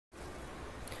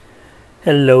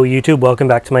Hello YouTube, welcome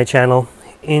back to my channel.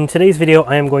 In today's video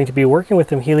I am going to be working with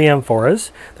some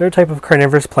Heliamphoras. They're a type of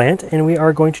carnivorous plant and we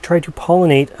are going to try to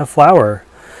pollinate a flower.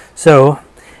 So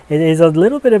it is a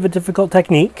little bit of a difficult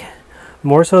technique,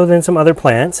 more so than some other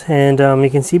plants, and you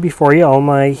can see before you all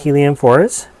my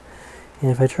Heliamphoras. And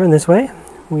if I turn this way,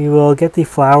 we will get the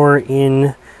flower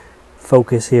in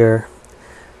focus here.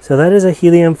 So that is a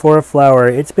Heliamphora flower.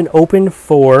 It's been open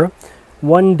for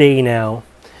 1 day now.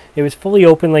 It was fully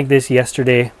open like this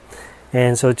yesterday,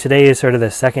 and so today is sort of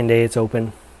the second day it's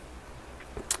open.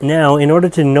 Now, in order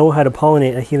to know how to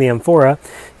pollinate a Heliamphora,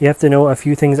 you have to know a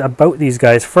few things about these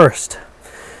guys first.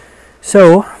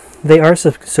 So, they are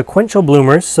sequential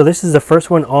bloomers. So this is the first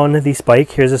one on the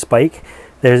spike. Here's a spike.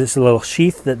 There's this little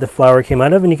sheath that the flower came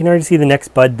out of, and you can already see the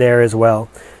next bud there as well.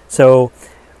 So,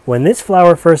 when this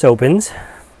flower first opens,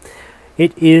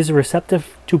 it is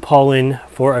receptive to pollen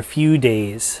for a few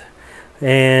days.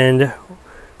 And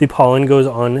the pollen goes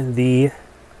on the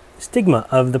stigma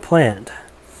of the plant.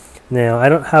 Now, I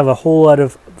don't have a whole lot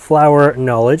of flower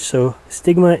knowledge, so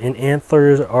stigma and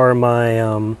anthers are my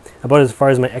about as far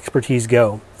as my expertise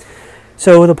go.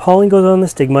 So the pollen goes on the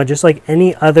stigma just like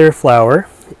any other flower,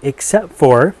 except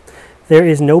for there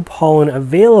is no pollen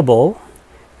available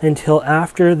until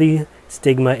after the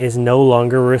stigma is no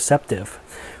longer receptive,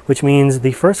 which means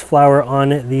the first flower on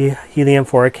the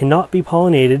Heliamphora cannot be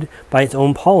pollinated by its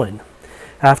own pollen.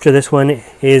 After this one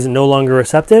is no longer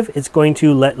receptive, it's going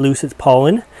to let loose its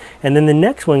pollen, and then the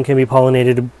next one can be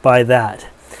pollinated by that.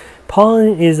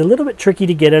 Pollen is a little bit tricky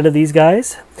to get out of these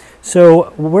guys,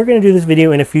 so we're going to do this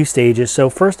video in a few stages. So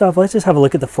first off, let's just have a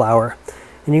look at the flower.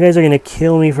 And you guys are going to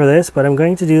kill me for this, but I'm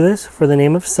going to do this for the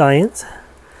name of science,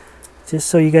 just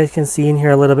so you guys can see in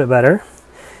here a little bit better.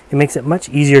 It makes it much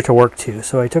easier to work to.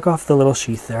 So I took off the little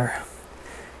sheath there.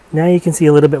 Now you can see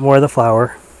a little bit more of the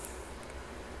flower.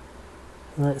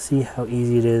 Let's see how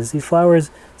easy it is. These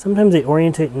flowers, sometimes they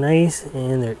orientate nice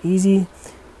and they're easy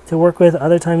to work with,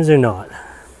 other times they're not.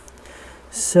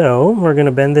 So we're going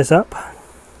to bend this up.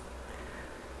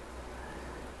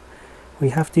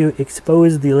 We have to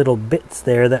expose the little bits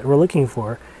there that we're looking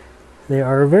for. They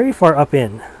are very far up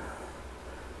in.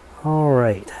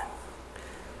 Alright.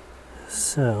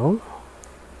 So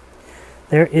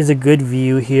there is a good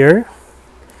view here.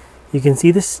 You can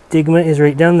see the stigma is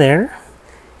right down there,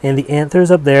 and the anthers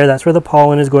up there. That's where the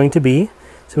pollen is going to be.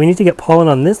 So we need to get pollen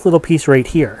on this little piece right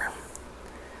here.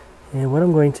 And what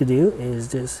I'm going to do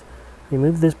is just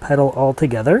remove this petal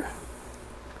altogether,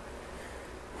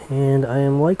 and I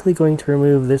am likely going to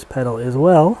remove this petal as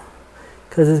well,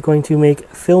 because it's going to make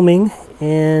filming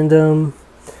and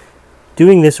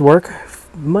doing this work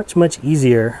much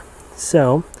easier.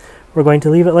 So we're going to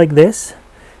leave it like this,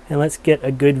 and let's get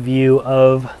a good view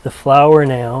of the flower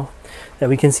now that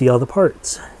we can see all the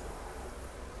parts.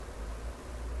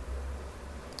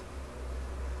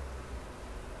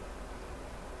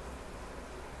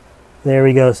 There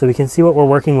we go, so we can see what we're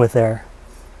working with there.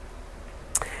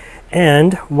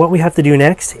 And what we have to do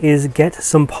next is get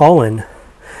some pollen.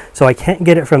 So I can't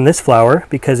get it from this flower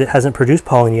because it hasn't produced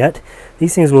pollen yet.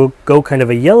 These things will go kind of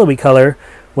a yellowy color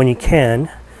when you can.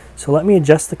 So let me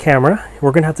adjust the camera.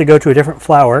 We're going to have to go to a different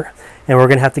flower, and we're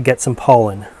going to have to get some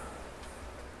pollen.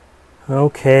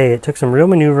 Okay, it took some real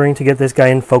maneuvering to get this guy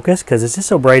in focus because it's just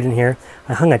so bright in here.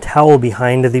 I hung a towel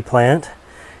behind the plant,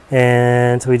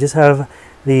 and so we just have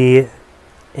the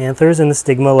anthers and the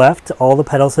stigma left. All the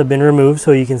petals have been removed,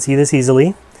 so you can see this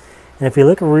easily. And if you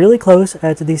look really close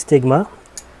at the stigma,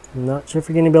 I'm not sure if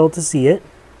you're going to be able to see it,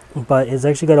 but it's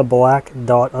actually got a black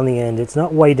dot on the end. It's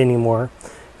not white anymore,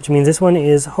 which means this one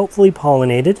is hopefully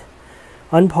pollinated.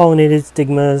 Unpollinated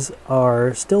stigmas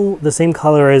are still the same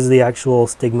color as the actual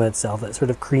stigma itself, that sort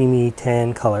of creamy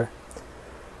tan color.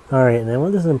 Alright, and I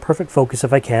want this in perfect focus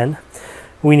if I can.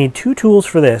 We need two tools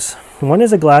for this. One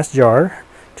is a glass jar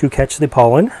to catch the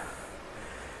pollen,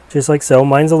 just like so.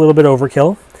 Mine's a little bit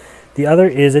overkill. The other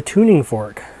is a tuning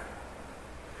fork,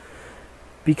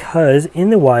 because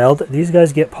in the wild these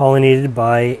guys get pollinated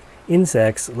by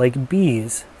insects like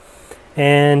bees.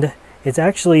 And it's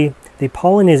actually, the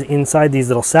pollen is inside these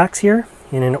little sacs here,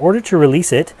 and in order to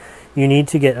release it, you need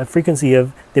to get a frequency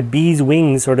of the bee's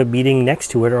wings sort of beating next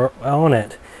to it or on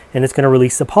it, and it's going to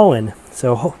release the pollen.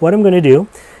 So what I'm going to do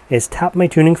is tap my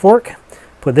tuning fork,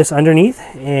 put this underneath,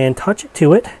 and touch it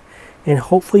to it, and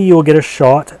hopefully you will get a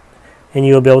shot and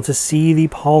you will be able to see the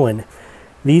pollen.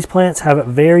 These plants have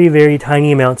very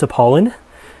tiny amounts of pollen,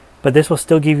 but this will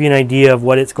still give you an idea of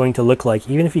what it's going to look like,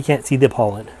 even if you can't see the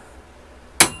pollen.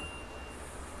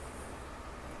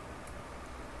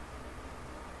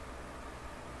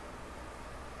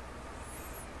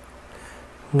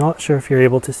 Not sure if you're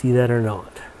able to see that or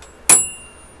not.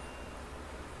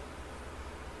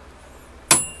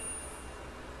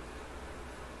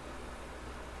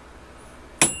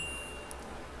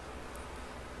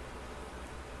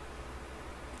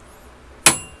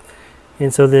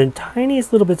 And so the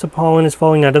tiniest little bits of pollen is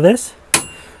falling out of this.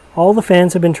 All the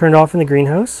fans have been turned off in the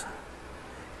greenhouse.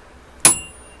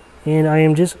 And I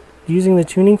am just using the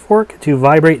tuning fork to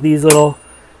vibrate these little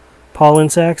pollen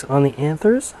sacs on the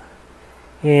anthers.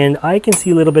 And I can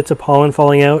see little bits of pollen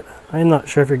falling out. I'm not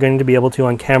sure if you're going to be able to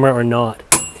on camera or not.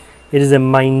 It is a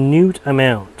minute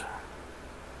amount.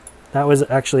 That was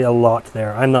actually a lot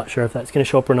there. I'm not sure if that's going to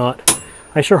show up or not.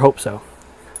 I sure hope so.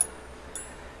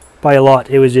 By a lot,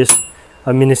 it was just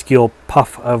a minuscule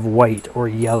puff of white or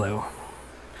yellow.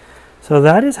 So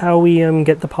that is how we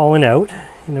get the pollen out.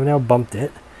 And I've now bumped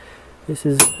it. This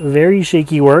is very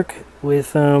shaky work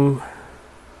with the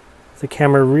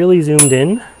camera really zoomed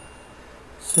in.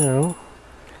 So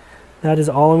that is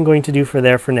all I'm going to do for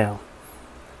there for now.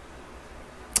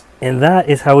 And that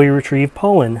is how we retrieve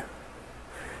pollen.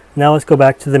 Now let's go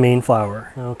back to the main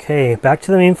flower. Okay, back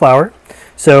to the main flower.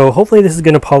 So hopefully this is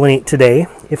going to pollinate today.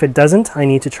 If it doesn't, I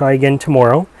need to try again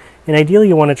tomorrow. And ideally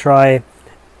you want to try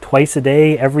twice a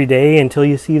day, every day, until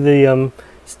you see the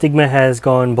stigma has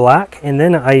gone black. And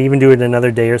then I even do it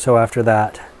another day or so after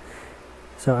that.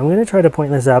 So I'm going to try to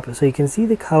point this up so you can see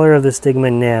the color of the stigma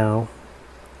now.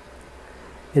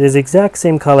 It is exact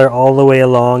same color all the way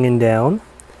along and down.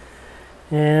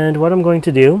 And what I'm going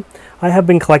to do, I have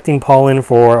been collecting pollen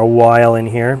for a while in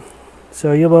here.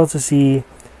 So you'll be able to see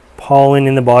pollen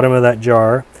in the bottom of that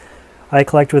jar. I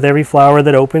collect with every flower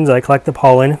that opens, I collect the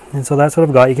pollen. And so that's what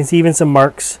I've got. You can see even some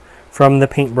marks from the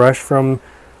paintbrush from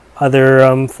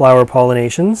other flower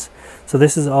pollinations. So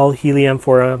this is all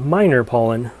Heliamphora minor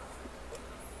pollen.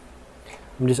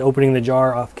 I'm just opening the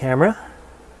jar off camera.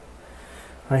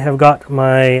 I have got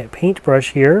my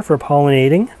paintbrush here for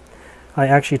pollinating. I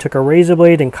actually took a razor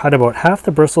blade and cut about half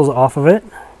the bristles off of it.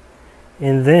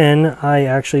 And then I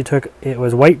actually took, it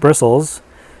was white bristles.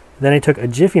 Then I took a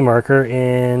Jiffy marker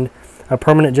and a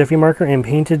permanent Jiffy marker and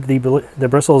painted the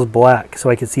bristles black so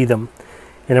I could see them.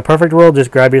 In a perfect world,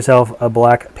 just grab yourself a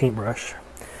black paintbrush.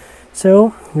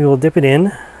 So we will dip it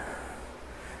in.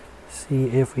 See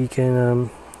if we can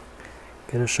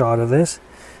get a shot of this.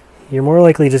 You're more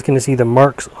likely just going to see the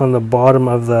marks on the bottom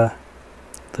of the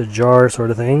jar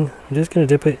sort of thing. I'm just going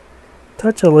to dip it,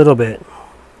 touch a little bit.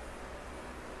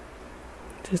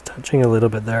 Just touching a little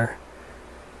bit there.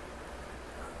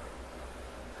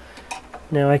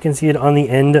 Now I can see it on the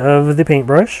end of the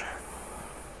paintbrush.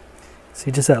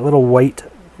 See just that little white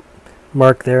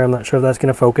mark there. I'm not sure if that's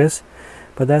going to focus,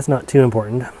 but that's not too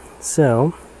important.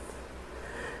 So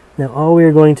now all we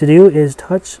are going to do is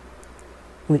touch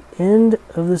the end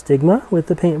of the stigma with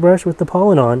the paintbrush with the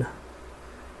pollen on.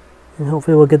 And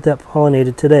hopefully we'll get that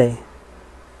pollinated today.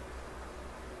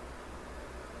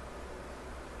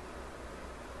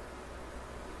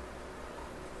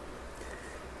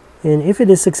 And if it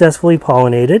is successfully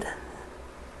pollinated,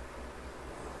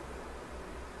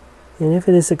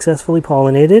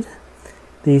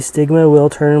 the stigma will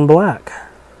turn black.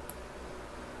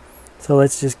 So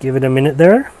let's just give it a minute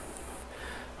there.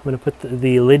 I'm going to put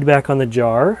the lid back on the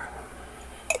jar.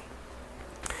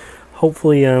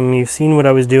 Hopefully you've seen what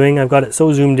I was doing. I've got it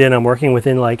so zoomed in, I'm working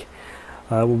within like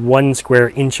 1 square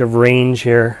inch of range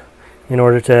here in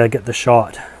order to get the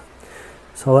shot.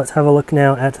 So let's have a look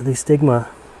now at the stigma.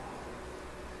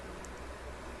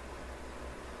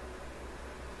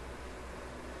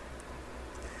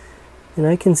 And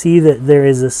I can see that there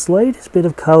is the slightest bit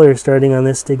of color starting on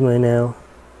this stigma now.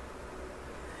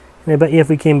 And I bet you if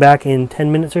we came back in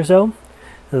 10 minutes or so,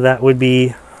 that would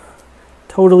be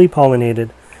totally pollinated.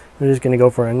 I'm just going to go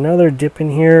for another dip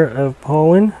in here of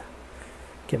pollen.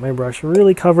 Get my brush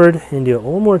really covered and do it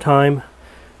one more time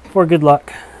for good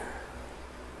luck.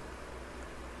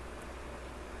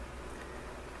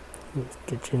 Let's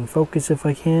get you in focus if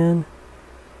I can.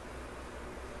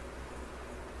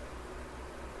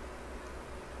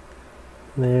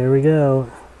 There we go.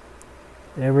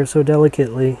 Ever so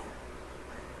delicately.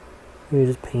 We're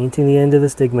just painting the end of the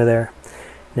stigma there.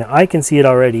 Now I can see it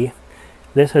already.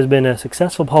 This has been a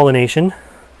successful pollination.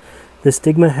 The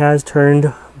stigma has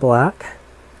turned black.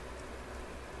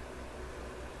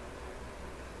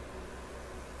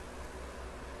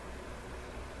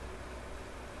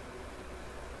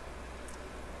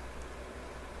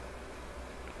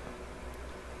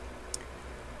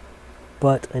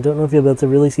 But I don't know if you'll be able to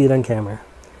really see it on camera.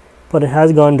 But it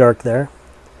has gone dark there.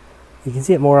 You can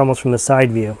see it more almost from the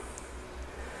side view.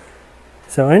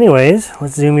 So anyways,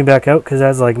 let's zoom you back out because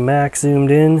that's like max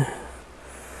zoomed in.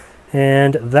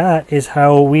 And that is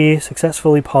how we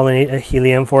successfully pollinate a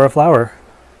Heliamphora flower.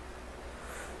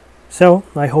 So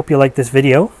I hope you like this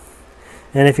video.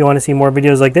 And if you want to see more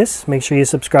videos like this, make sure you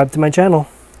subscribe to my channel.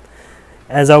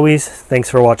 As always, thanks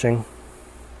for watching.